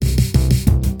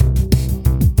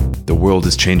world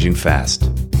is changing fast.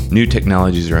 New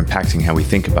technologies are impacting how we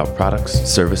think about products,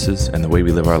 services, and the way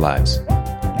we live our lives.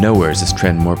 Nowhere is this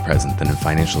trend more present than in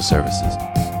financial services,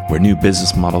 where new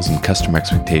business models and customer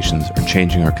expectations are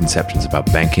changing our conceptions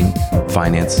about banking,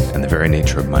 finance, and the very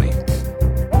nature of money.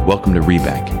 Welcome to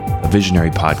Rebank, a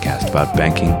visionary podcast about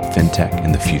banking, fintech,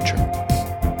 and the future.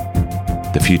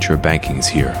 The future of banking is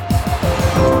here.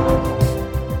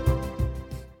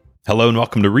 Hello and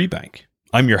welcome to Rebank.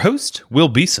 I'm your host, Will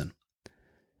Beeson.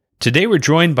 Today we're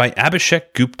joined by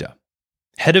Abhishek Gupta,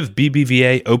 head of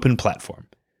BBVA Open Platform,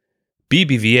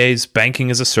 BBVA's banking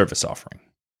as a service offering.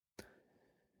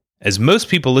 As most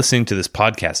people listening to this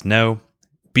podcast know,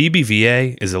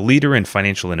 BBVA is a leader in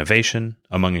financial innovation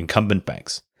among incumbent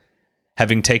banks,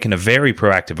 having taken a very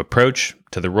proactive approach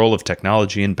to the role of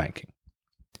technology in banking.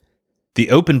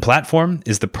 The Open Platform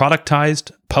is the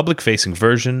productized, public-facing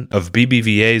version of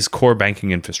BBVA's core banking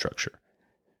infrastructure,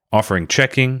 offering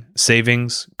checking,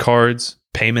 savings, cards,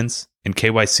 payments, and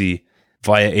KYC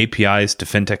via APIs to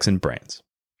fintechs and brands.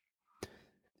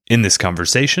 In this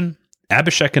conversation,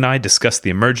 Abhishek and I discuss the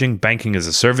emerging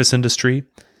banking-as-a-service industry,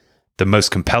 the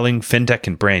most compelling fintech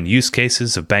and brand use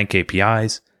cases of bank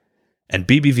APIs, and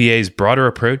BBVA's broader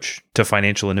approach to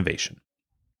financial innovation.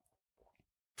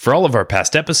 For all of our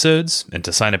past episodes and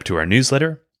to sign up to our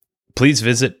newsletter, please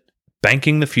visit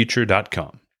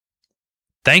bankingthefuture.com.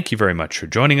 Thank you very much for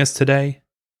joining us today.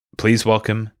 Please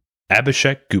welcome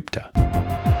Abhishek Gupta.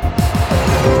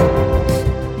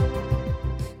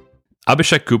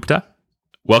 Abhishek Gupta,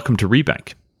 welcome to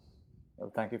Rebank.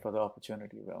 Well, thank you for the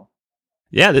opportunity, Will.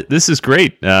 Yeah, this is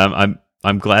great. I'm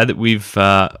glad that we've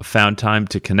found time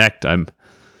to connect. I'm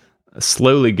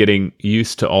slowly getting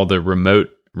used to all the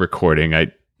remote recording.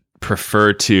 I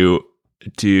prefer to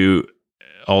do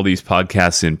all these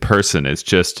podcasts in person. It's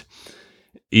just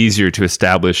easier to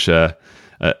establish a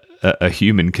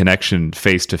human connection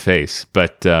face to face.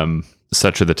 But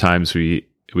such are the times we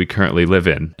currently live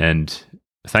in, and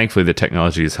thankfully the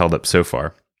technology has held up so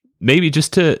far. Maybe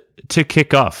just to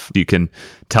kick off, you can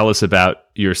tell us about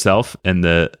yourself and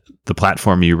the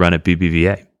platform you run at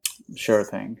BBVA. Sure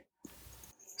thing.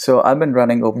 So I've been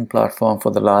running Open Platform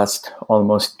for the last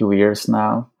almost 2 years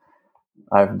now.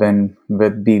 I've been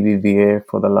with BBVA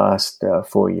for the last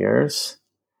 4 years.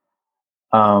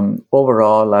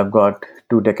 Overall, I've got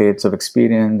 2 decades of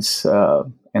experience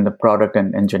in the product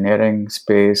and engineering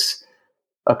space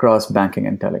across banking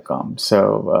and telecom.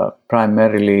 So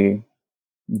primarily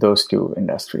those 2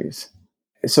 industries.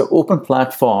 So Open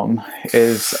Platform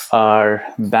is our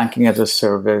banking as a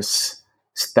service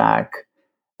stack,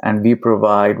 and we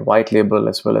provide white label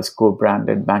as well as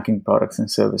co-branded banking products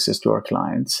and services to our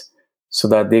clients so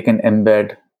that they can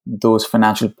embed those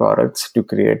financial products to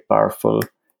create powerful,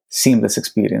 seamless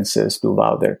experiences to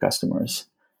wow their customers.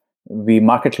 We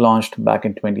market launched back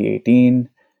in 2018.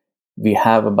 We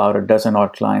have about a dozen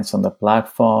odd clients on the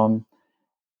platform.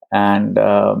 And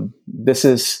this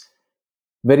is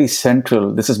very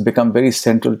central. This has become very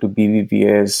central to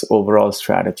BBVA's overall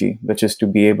strategy, which is to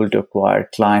be able to acquire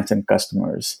clients and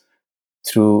customers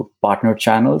through partner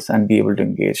channels and be able to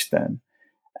engage them.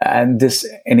 And this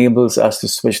enables us to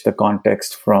switch the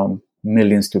context from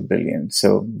millions to billions.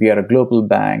 So we are a global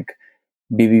bank.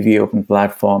 BBVA Open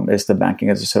Platform is the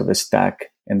banking as a service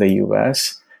stack in the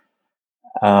US.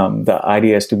 The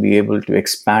idea is to be able to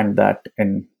expand that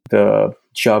in the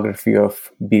geography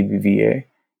of BBVA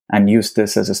and use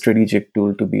this as a strategic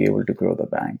tool to be able to grow the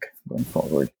bank going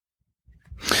forward.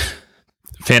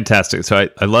 Fantastic. So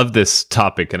I love this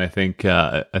topic, and I think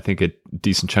a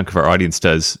decent chunk of our audience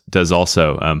does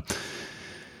also.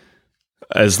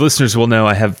 As listeners will know,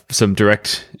 I have some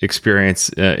direct experience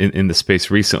in the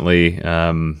space recently,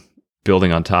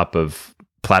 building on top of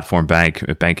platform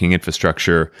banking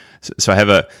infrastructure. So I have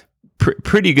a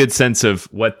pretty good sense of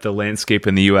what the landscape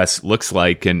in the U.S. looks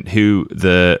like and who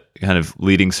the kind of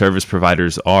leading service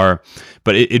providers are.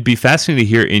 But it'd be fascinating to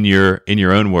hear in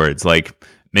your own words, like,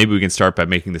 maybe we can start by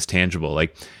making this tangible.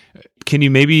 Like, can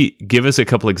you maybe give us a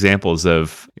couple examples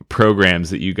of programs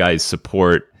that you guys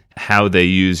support, how they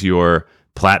use your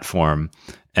platform,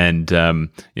 and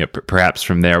perhaps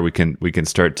from there we can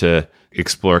start to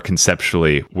explore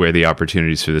conceptually where the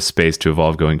opportunities for this space to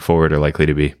evolve going forward are likely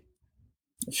to be?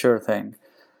 Sure thing.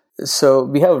 So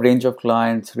we have a range of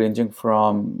clients ranging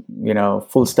from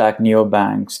full stack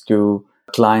neobanks to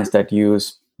clients that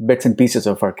use bits and pieces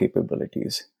of our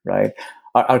capabilities, right?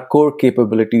 Our core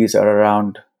capabilities are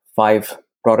around 5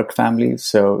 product families.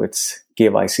 So it's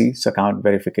KYC, so account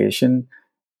verification,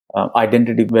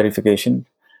 identity verification,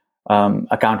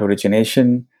 account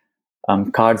origination,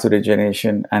 cards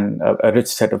origination, and a rich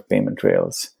set of payment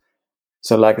rails.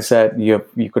 So, like I said,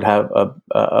 you could have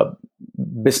a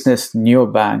business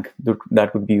neobank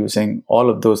that would be using all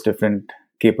of those different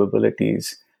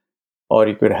capabilities, or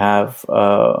you could have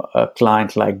a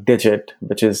client like Digit,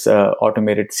 which is an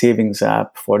automated savings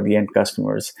app for the end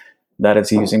customers that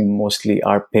is using mostly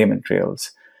our payment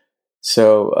rails.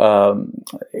 So,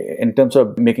 in terms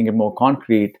of making it more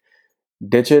concrete,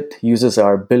 Digit uses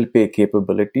our bill pay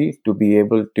capability to be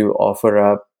able to offer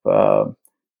up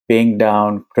paying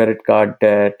down credit card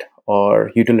debt or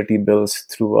utility bills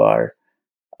through our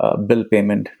bill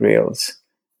payment rails.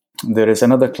 There is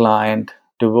another client,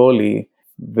 Tivoli,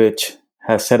 which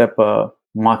has set up a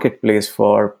marketplace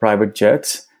for private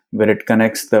jets where it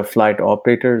connects the flight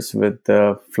operators with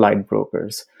the flight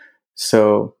brokers.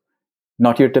 So,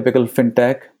 not your typical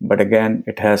fintech, but again,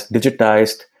 it has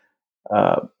digitized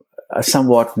a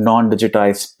somewhat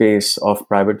non-digitized space of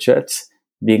private jets,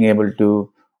 being able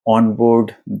to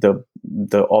onboard the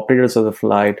operators of the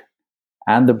flight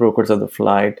and the brokers of the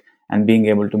flight, and being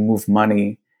able to move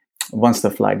money once the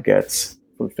flight gets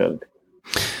fulfilled.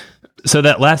 So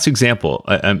that last example,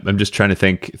 I'm just trying to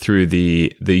think through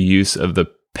the use of the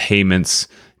payments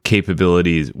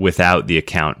capabilities without the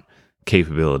account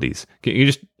capabilities. Can you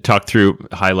just talk through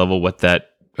high level what that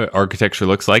architecture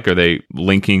looks like? Are they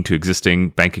linking to existing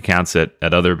bank accounts at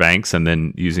other banks and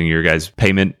then using your guys'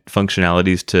 payment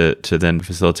functionalities to then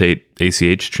facilitate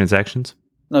ACH transactions?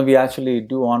 No, we actually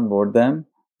do onboard them.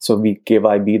 So we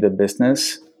KYB the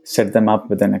business, set them up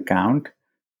with an account,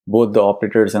 both the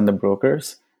operators and the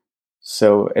brokers.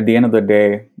 So at the end of the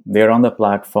day, they're on the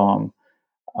platform.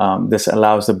 This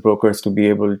allows the brokers to be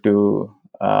able to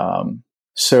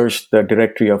search the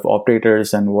directory of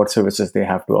operators and what services they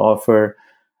have to offer,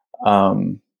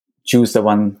 choose the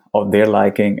one of their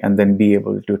liking, and then be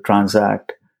able to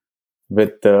transact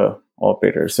with the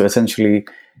operators. So essentially,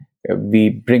 we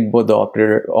bring both the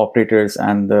operators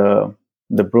and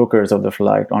the brokers of the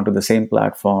flight onto the same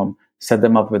platform, set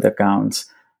them up with accounts,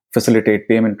 facilitate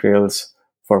payment trails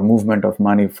for movement of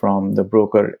money from the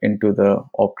broker into the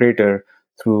operator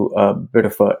through a bit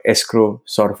of a escrow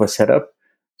sort of a setup,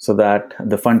 so that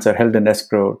the funds are held in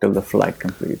escrow till the flight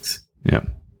completes. Yeah.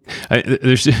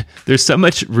 There's so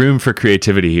much room for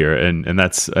creativity here, and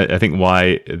that's I think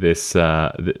why this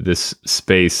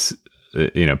space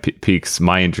piques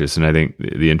my interest, and I think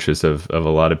the interest of a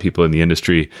lot of people in the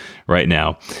industry right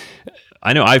now.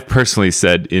 I know I've personally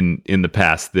said in the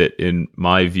past that in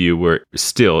my view we're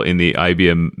still in the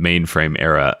IBM mainframe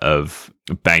era of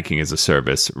banking as a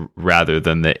service rather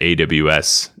than the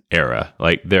AWS era.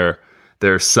 Like there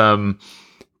are some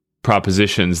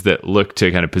propositions that look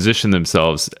to kind of position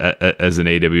themselves as an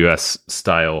AWS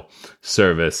style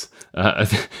service. I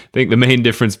think the main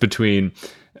difference between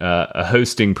a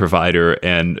hosting provider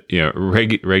and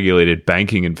regulated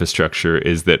banking infrastructure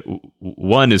is that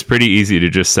one is pretty easy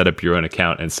to just set up your own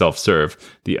account and self-serve.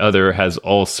 The other has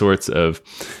all sorts of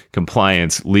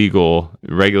compliance, legal,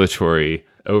 regulatory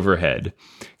overhead.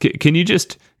 Can you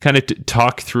just kind of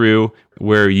talk through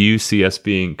where you see us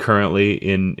being currently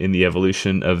in the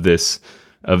evolution of this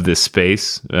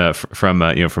space from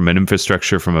an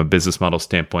infrastructure, from a business model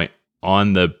standpoint,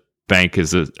 on the bank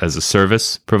as a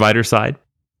service provider side?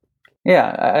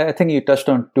 Yeah, I think you touched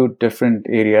on two different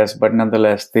areas, but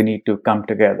nonetheless, they need to come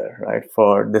together, right,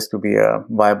 for this to be a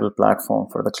viable platform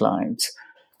for the clients.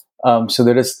 So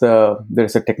there is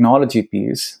a technology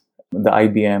piece, the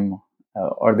IBM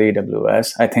or the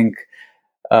AWS. I think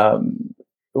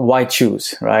why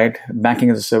choose, right?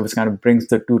 Banking as a service kind of brings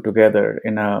the two together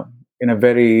in a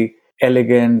very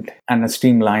elegant and a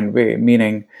streamlined way.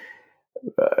 Meaning,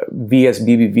 we as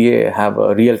BBVA have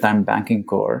a real-time banking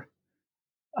core.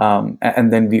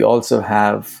 And then we also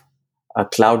have a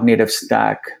cloud native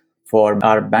stack for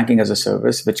our banking as a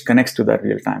service, which connects to that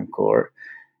real-time core,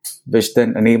 which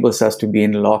then enables us to be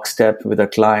in lockstep with our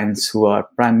clients who are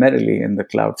primarily in the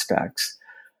cloud stacks.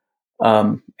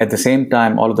 At the same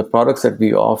time, all of the products that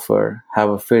we offer have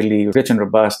a fairly rich and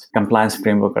robust compliance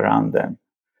framework around them.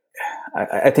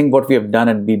 I think what we have done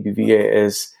at BBVA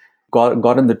is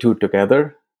gotten the two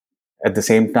together. At the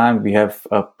same time, we have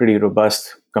a pretty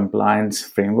robust compliance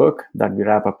framework that we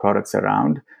wrap our products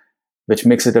around, which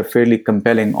makes it a fairly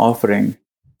compelling offering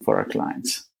for our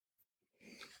clients.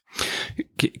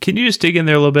 Can you just dig in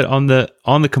there a little bit on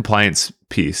the compliance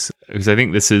piece? Because I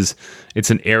think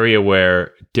it's an area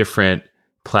where different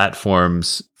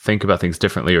platforms think about things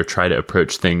differently or try to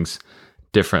approach things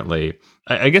differently.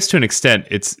 I guess to an extent,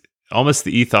 it's almost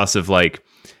the ethos of like,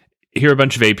 here are a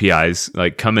bunch of APIs,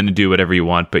 like come in and do whatever you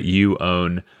want, but you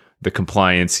own the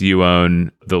compliance, you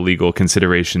own the legal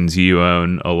considerations, you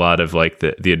own a lot of like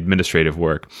the administrative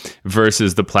work,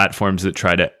 versus the platforms that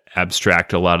try to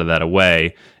abstract a lot of that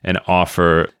away and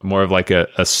offer more of like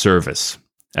a service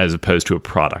as opposed to a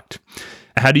product.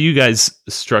 How do you guys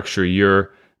structure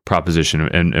your proposition,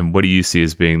 and what do you see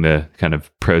as being the kind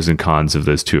of pros and cons of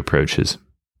those two approaches?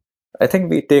 I think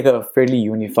we take a fairly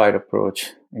unified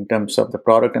approach in terms of the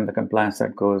product and the compliance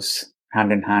that goes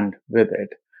hand in hand with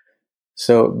it.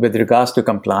 So with regards to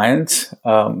compliance,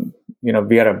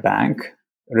 we are a bank.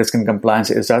 Risk and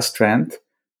compliance is our strength.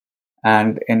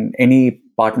 And in any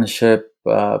partnership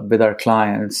with our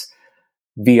clients,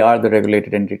 we are the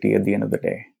regulated entity at the end of the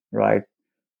day, right?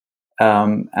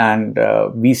 And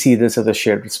we see this as a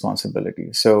shared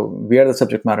responsibility. So we are the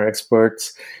subject matter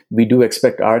experts. We do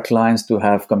expect our clients to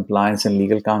have compliance and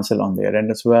legal counsel on their end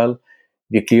as well.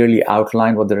 We clearly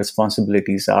outline what the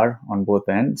responsibilities are on both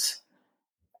ends.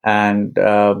 And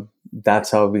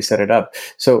that's how we set it up.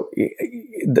 So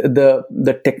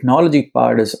the technology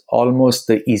part is almost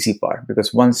the easy part,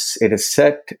 because once it is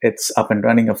set, it's up and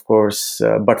running, of course,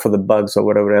 but for the bugs or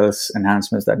whatever else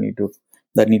enhancements that need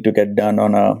to get done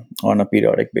on a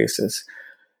periodic basis.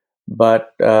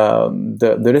 But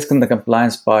the risk and the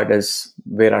compliance part is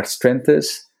where our strength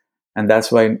is, and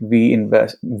that's why we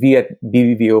at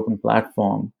BBVA Open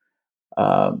Platform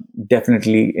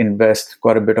definitely invest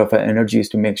quite a bit of our energies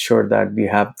to make sure that we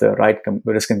have the right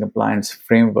risk and compliance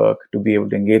framework to be able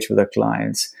to engage with our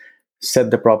clients,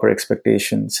 set the proper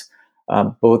expectations,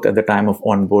 both at the time of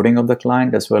onboarding of the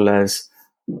client as well as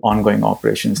ongoing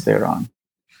operations thereon.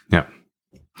 Yeah.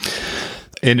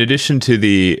 In addition to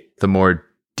the more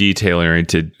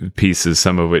detail-oriented pieces,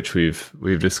 some of which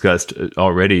we've discussed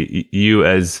already, you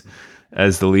as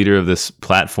the leader of this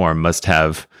platform must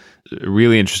have a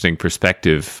really interesting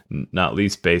perspective, not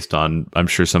least based on, I'm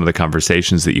sure, some of the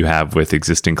conversations that you have with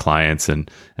existing clients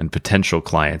and potential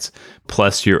clients,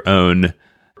 plus your own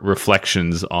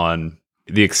reflections on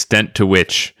the extent to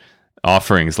which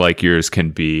offerings like yours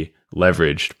can be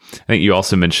leveraged. I think you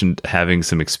also mentioned having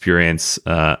some experience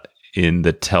in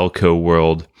the telco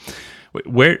world.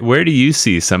 Where do you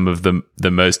see some of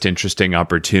the most interesting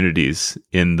opportunities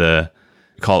in the,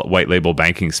 call it, white label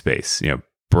banking space?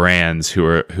 Brands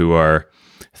who are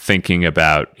thinking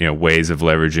about ways of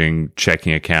leveraging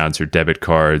checking accounts or debit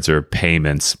cards or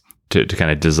payments to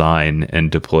kind of design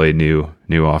and deploy new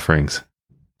offerings.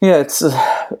 Yeah, it's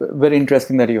very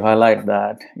interesting that you highlight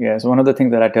that. Yes, one of the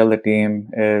things that I tell the team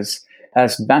is,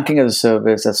 as banking as a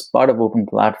service, as part of Open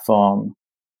Platform,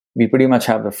 we pretty much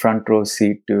have the front row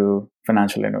seat to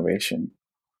financial innovation.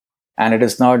 And it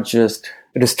is not just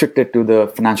restricted to the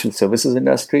financial services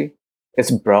industry. It's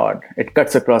broad. It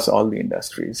cuts across all the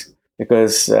industries,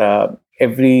 because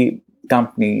every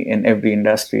company in every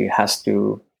industry has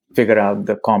to figure out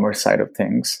the commerce side of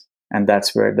things. And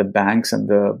that's where the banks and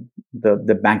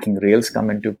the banking rails come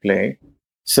into play.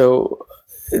 So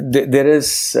there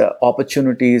is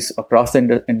opportunities across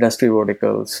the industry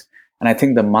verticals. And I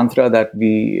think the mantra that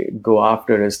we go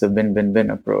after is the win-win-win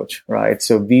approach, right?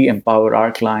 So we empower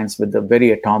our clients with the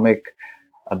very atomic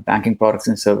banking products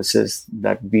and services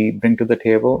that we bring to the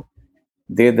table.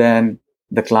 The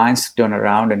clients turn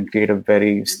around and create a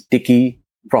very sticky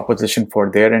proposition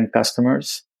for their end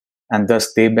customers, and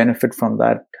thus they benefit from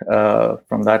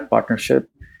that partnership.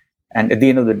 And at the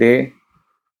end of the day,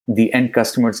 the end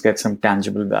customers get some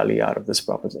tangible value out of this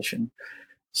proposition.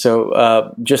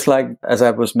 So just like as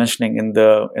I was mentioning in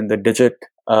the Digit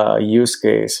use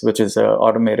case, which is an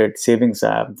automated savings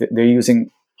app, they're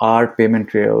using our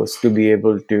payment rails to be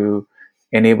able to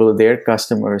enable their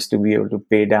customers to be able to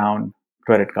pay down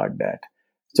credit card debt.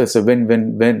 So it's a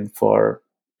win-win-win for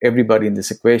everybody in this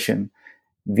equation.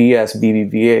 We as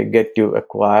BBVA get to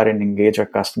acquire and engage our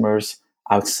customers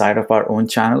outside of our own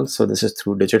channel. So this is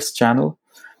through Digit's channel.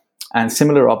 And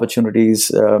similar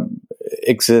opportunities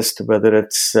exist, whether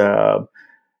it's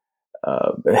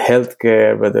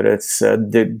healthcare, whether it's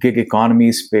the gig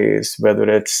economy space, whether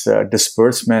it's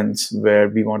disbursements where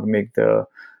we want to make the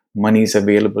monies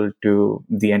available to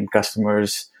the end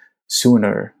customers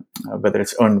sooner, whether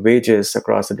it's earned wages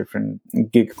across the different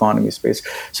gig economy space.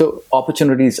 So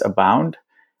opportunities abound,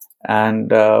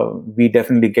 and we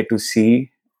definitely get to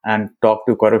see and talk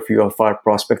to quite a few of our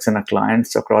prospects and our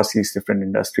clients across these different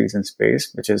industries and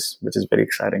space, which is very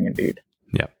exciting indeed.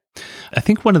 Yeah, I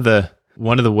think one of the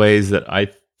ways that I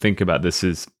think about this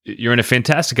is you're in a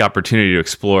fantastic opportunity to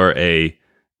explore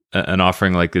an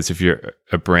offering like this if you're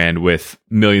a brand with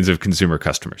millions of consumer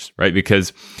customers, right?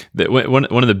 Because one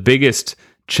of the biggest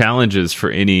challenges for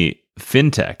any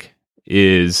fintech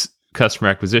is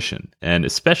customer acquisition, and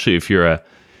especially if you're a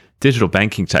digital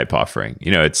banking type offering,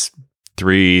 it's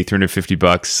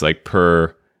 $350 like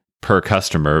per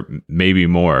customer, maybe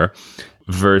more,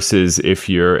 versus if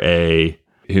you're a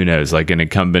who knows, like an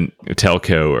incumbent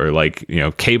telco or like,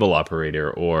 cable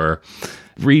operator or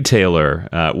retailer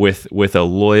with a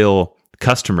loyal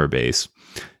customer base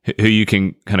who you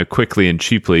can kind of quickly and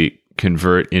cheaply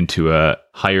convert into a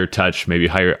higher touch, maybe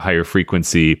higher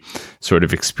frequency sort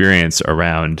of experience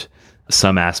around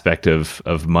some aspect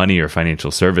of money or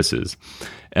financial services.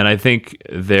 And I think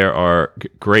there are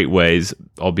great ways,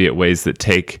 albeit ways that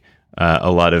take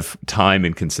a lot of time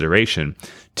and consideration,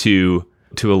 to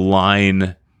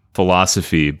align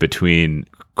philosophy between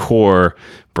core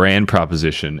brand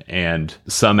proposition and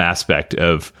some aspect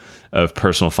of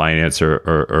personal finance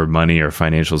or money or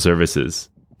financial services.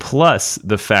 Plus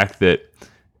the fact that,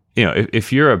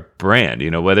 if you're a brand,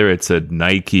 whether it's a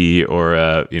Nike or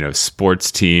a,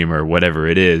 sports team or whatever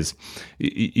it is,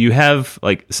 you have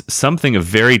like something of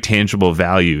very tangible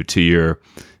value to your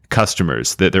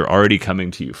customers that they're already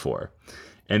coming to you for.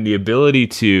 And the ability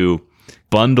to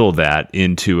bundle that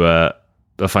into a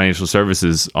financial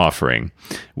services offering,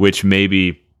 which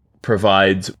maybe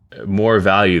provides more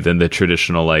value than the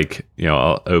traditional, like,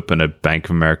 I'll open a Bank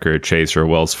of America or Chase or a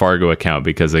Wells Fargo account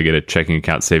because I get a checking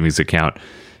account, savings account,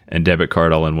 and debit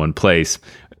card all in one place.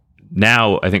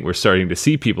 Now, I think we're starting to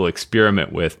see people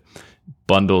experiment with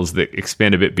bundles that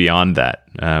expand a bit beyond that.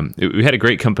 We had a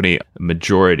great company,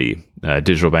 Majority, a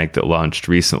digital bank that launched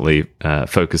recently,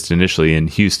 focused initially in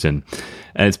Houston.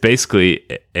 And it's basically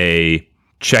a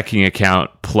checking account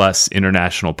plus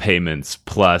international payments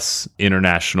plus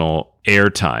international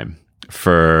airtime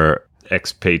for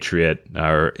expatriate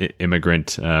or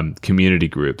immigrant community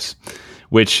groups,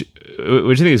 which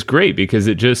I think is great because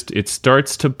it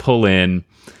starts to pull in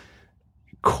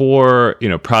core,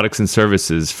 products and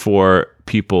services for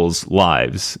people's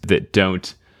lives that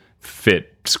don't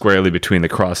fit squarely between the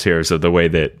crosshairs of the way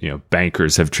that,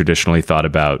 bankers have traditionally thought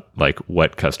about like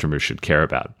what customers should care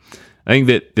about. I think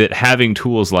that having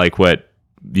tools like what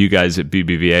you guys at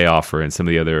BBVA offer and some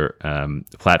of the other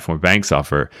platform banks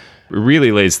offer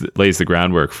really lays the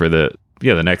groundwork for the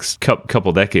next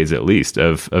couple decades at least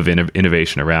of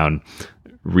innovation around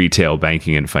retail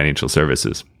banking and financial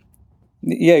services.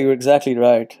 Yeah, you're exactly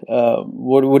right.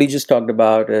 What he just talked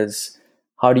about is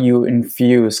how do you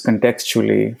infuse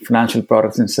contextually financial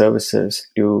products and services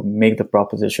to make the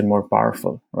proposition more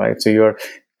powerful, right? So you're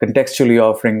contextually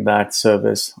offering that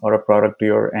service or a product to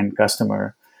your end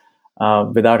customer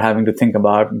without having to think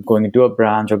about going into a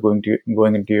branch or going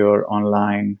into your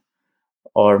online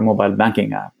or mobile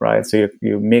banking app, right? So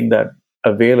you make that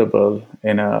available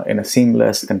in a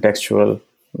seamless contextual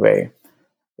way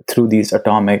through these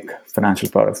atomic financial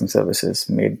products and services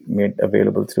made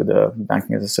available through the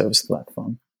banking as a service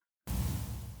platform.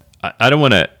 I don't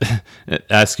want to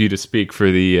ask you to speak for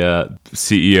the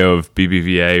CEO of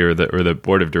BBVA or the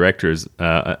board of directors.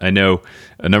 I know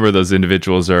a number of those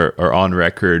individuals are on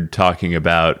record talking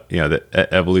about the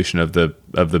evolution of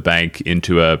the bank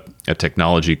into a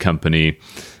technology company.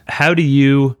 How do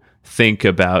you think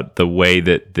about the way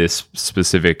that this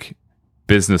specific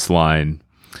business line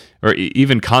or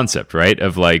even concept, right,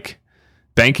 of like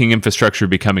banking infrastructure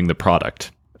becoming the product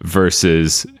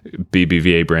versus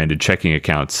BBVA branded checking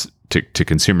accounts to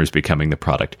consumers becoming the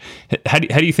product? How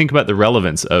do you think about the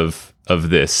relevance of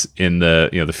this in the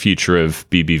the future of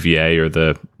BBVA or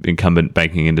the incumbent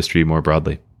banking industry more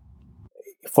broadly?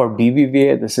 For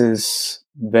BBVA, this is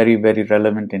very, very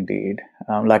relevant indeed.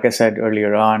 Like I said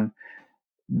earlier on,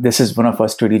 this is one of our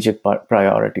strategic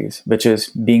priorities, which is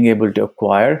being able to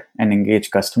acquire and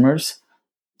engage customers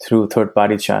through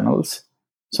third-party channels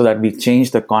so that we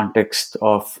change the context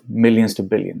of millions to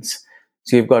billions.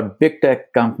 So you've got big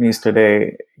tech companies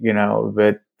today,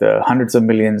 with hundreds of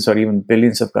millions or even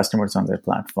billions of customers on their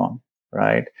platform,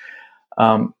 right?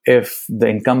 If the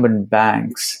incumbent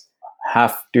banks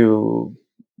have to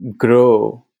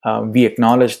grow, we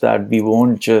acknowledge that we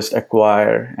won't just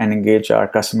acquire and engage our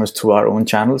customers through our own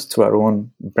channels, through our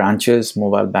own branches,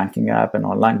 mobile banking app, and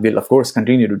online. We'll, of course,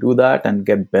 continue to do that and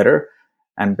get better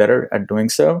and better at doing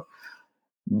so.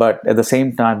 But at the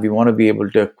same time, we want to be able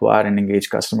to acquire and engage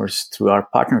customers through our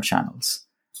partner channels.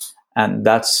 And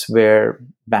that's where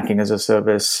banking as a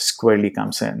service squarely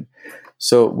comes in.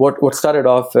 So what started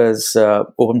off as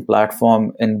open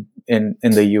platform in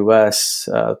the US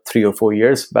 3 or 4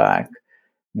 years back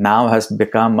now has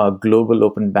become a global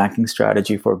open banking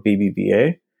strategy for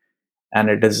BBVA. And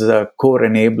it is a core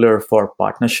enabler for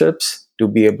partnerships to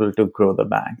be able to grow the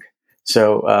bank.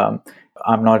 So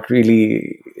I'm not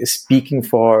really speaking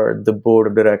for the board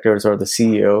of directors or the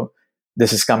CEO.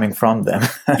 This is coming from them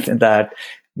that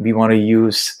we want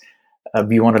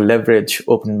to leverage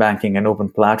open banking and open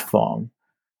platform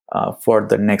for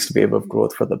the next wave of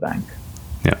growth for the bank.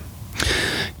 Yeah.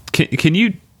 Can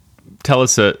you tell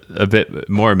us a bit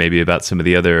more maybe about some of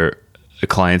the other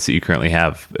clients that you currently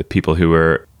have, people who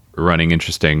are running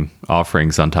interesting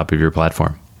offerings on top of your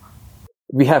platform?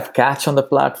 We have Catch on the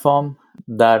platform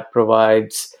that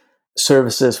provides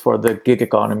services for the gig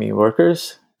economy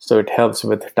workers. So it helps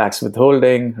with tax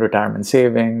withholding, retirement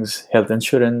savings, health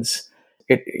insurance.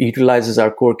 It utilizes our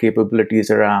core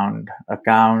capabilities around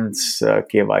accounts,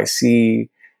 KYC,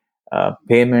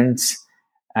 payments,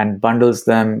 and bundles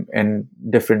them in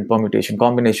different permutation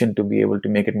combination to be able to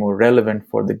make it more relevant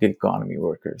for the gig economy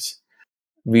workers.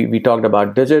 We talked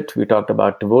about Digit, we talked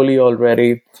about Tivoli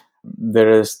already. There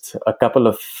is a couple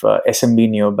of SMB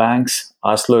neobanks.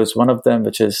 Oslo is one of them,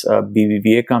 which is a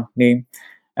BBVA company.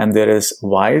 And there is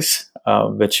Wise,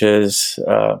 which is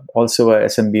also a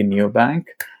SMB neobank.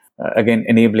 Again,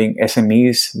 enabling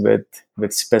SMEs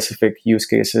with specific use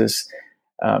cases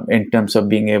in terms of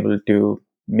being able to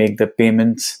make the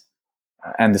payments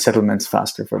and the settlements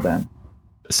faster for them.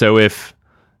 So if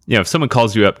someone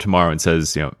calls you up tomorrow and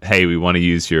says, hey, we want to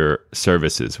use your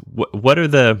services, what are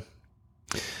the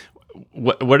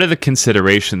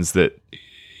considerations that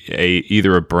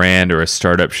either a brand or a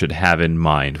startup should have in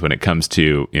mind when it comes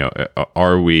to,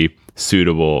 are we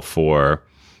suitable for,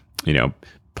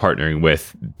 partnering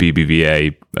with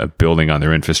BBVA, building on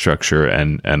their infrastructure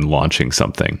and launching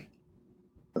something?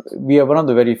 We are one of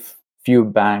the very few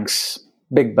banks,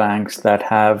 big banks, that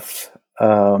have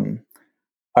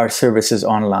our services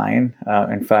online.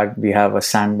 In fact, we have a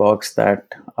sandbox that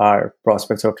our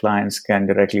prospects or clients can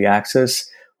directly access.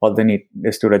 All they need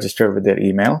is to register with their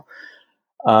email.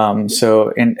 So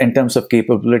in terms of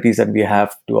capabilities that we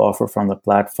have to offer from the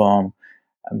platform,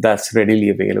 that's readily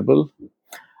available.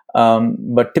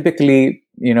 But typically,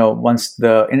 once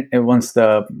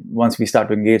we start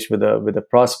to engage with a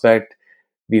prospect,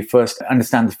 we first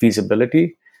understand the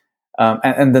feasibility,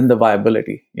 and then the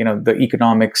viability. The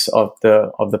economics of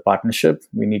the partnership.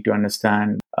 We need to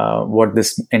understand what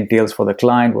this entails for the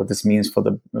client, what this means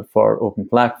for open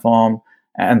platform,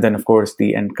 and then of course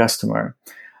the end customer.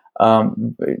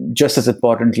 Just as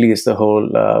importantly is the whole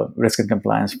risk and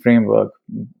compliance framework.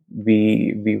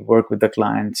 We work with the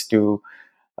clients to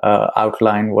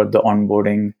outline what the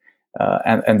onboarding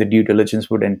and the due diligence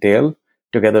would entail,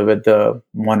 together with the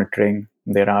monitoring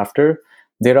thereafter.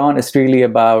 Thereon is really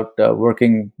about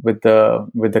working with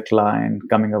the client,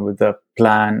 coming up with a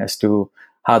plan as to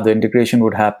how the integration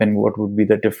would happen, what would be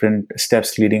the different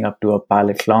steps leading up to a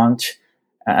pilot launch,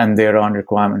 and thereon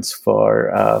requirements for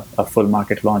a full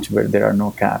market launch where there are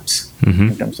no caps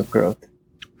in terms of growth.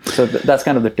 So that's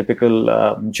kind of the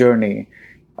typical journey.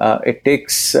 It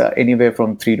takes anywhere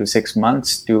from 3 to 6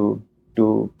 months to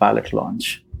pilot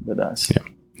launch with us.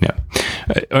 Yeah.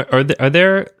 Are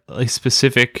there like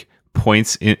specific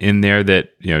points in there that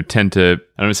tend to,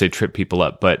 I don't want to say trip people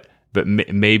up, but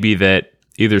maybe that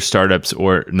either startups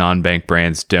or non-bank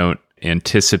brands don't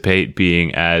anticipate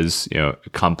being as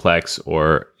complex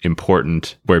or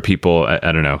important, where people,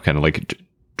 I don't know, kind of like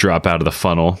drop out of the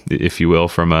funnel, if you will,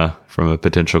 from a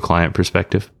potential client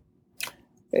perspective?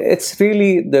 It's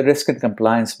really the risk and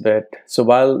compliance bit. So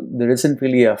while there isn't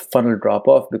really a funnel drop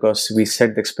off because we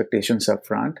set the expectations up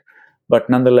front, but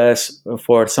nonetheless,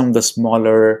 for some of the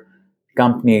smaller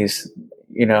companies,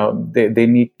 they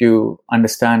need to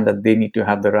understand that they need to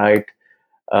have the right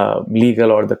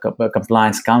legal or the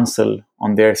compliance counsel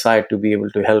on their side to be able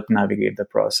to help navigate the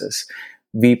process.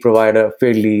 We provide a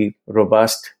fairly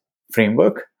robust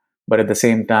framework, but at the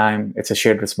same time, it's a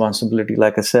shared responsibility,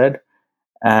 like I said,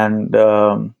 and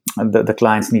the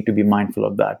clients need to be mindful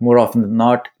of that. More often than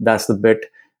not, that's the bit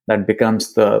that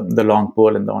becomes the long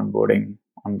pole in the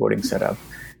onboarding setup.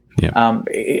 Yeah.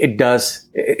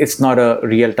 It's not a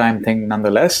real-time thing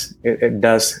nonetheless. It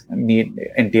does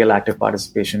entail active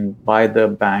participation by the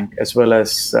bank as well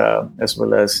as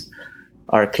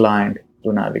our client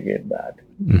to navigate that.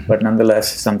 Mm-hmm. But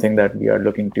nonetheless, something that we are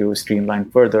looking to streamline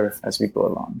further as we go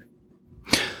along.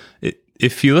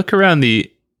 If you look around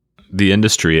the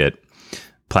industry at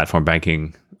platform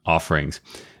banking offerings,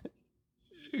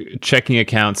 checking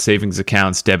accounts, savings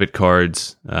accounts, debit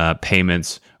cards,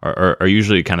 payments are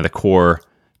usually kind of the core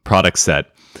product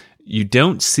set. You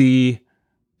don't see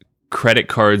credit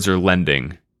cards or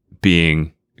lending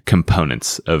being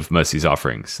components of most of these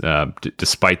offerings,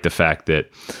 despite the fact that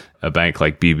a bank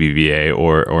like BBVA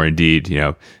or indeed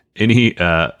any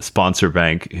sponsor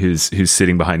bank who's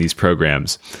sitting behind these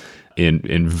programs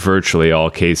in virtually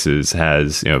all cases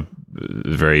has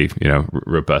very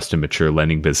robust and mature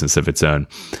lending business of its own.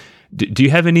 Do you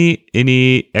have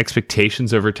any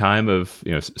expectations over time of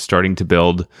starting to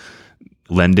build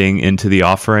lending into the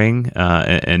offering?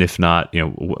 And if not,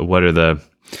 what are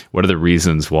the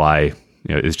reasons why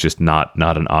is just not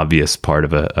an obvious part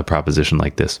of a proposition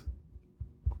like this?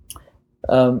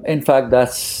 In fact,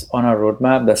 that's on our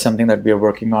roadmap. That's something that we are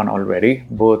working on already,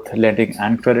 both lending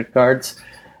and credit cards.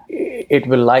 It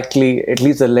will likely, at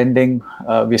least the lending,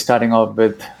 we're starting off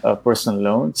with personal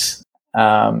loans,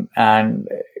 and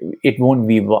it won't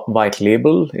be white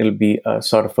label. It'll be a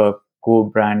sort of a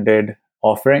co-branded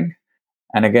offering.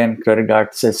 And again, credit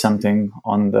cards is something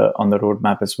on the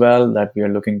roadmap as well that we are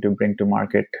looking to bring to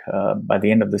market by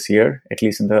the end of this year, at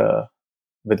least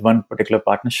with one particular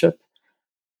partnership.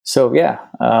 So yeah,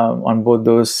 on both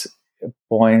those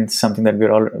points, something that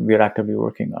we're actively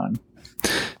working on.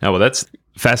 Now, well, that's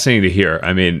fascinating to hear.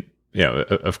 I mean,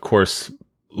 of course,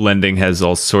 lending has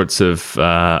all sorts of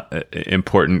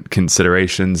important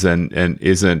considerations and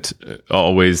isn't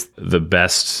always the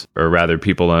best, or rather,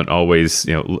 people don't always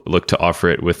look to offer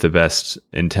it with the best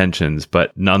intentions.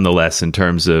 But nonetheless, in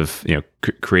terms of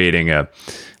creating a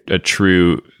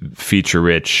true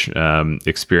feature-rich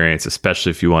experience,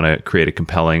 especially if you want to create a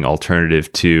compelling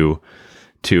alternative to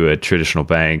a traditional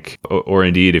bank, or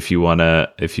indeed if you want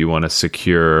to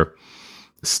secure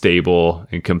stable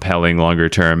and compelling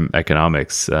longer-term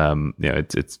economics.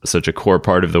 It's such a core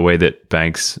part of the way that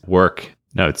banks work.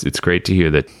 No, it's great to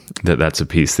hear that's a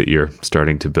piece that you're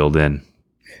starting to build in.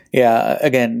 Yeah,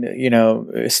 again,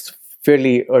 it's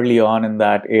fairly early on in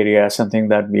that area, something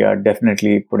that we are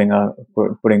definitely putting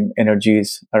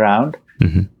energies around,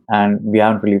 and we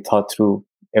haven't really thought through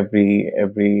every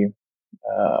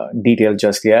detail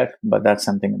just yet, but that's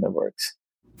something in the works.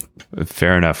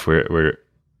 Fair enough. We're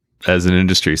as an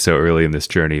industry so early in this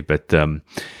journey, but no,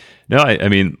 I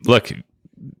mean, look,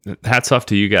 hats off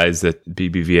to you guys at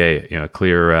BBVA, a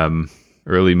clear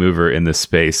early mover in this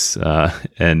space,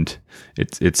 and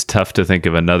it's tough to think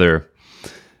of another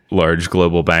large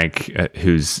global bank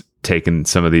who's taken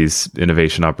some of these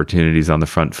innovation opportunities on the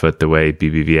front foot the way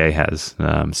BBVA has.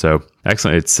 So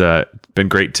excellent. It's been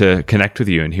great to connect with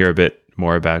you and hear a bit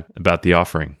more about the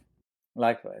offering.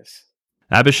 Likewise.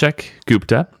 Abhishek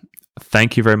Gupta,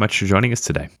 thank you very much for joining us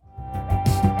today.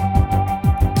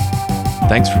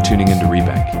 Thanks for tuning into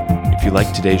Rebank. If you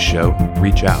like today's show,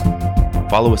 reach out.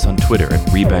 Follow us on Twitter at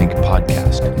Rebank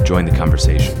Podcast and join the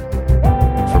conversation.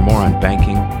 For more on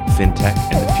banking, fintech,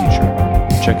 and the future,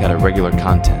 check out our regular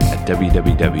content at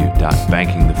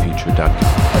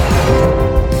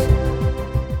www.bankingthefuture.com.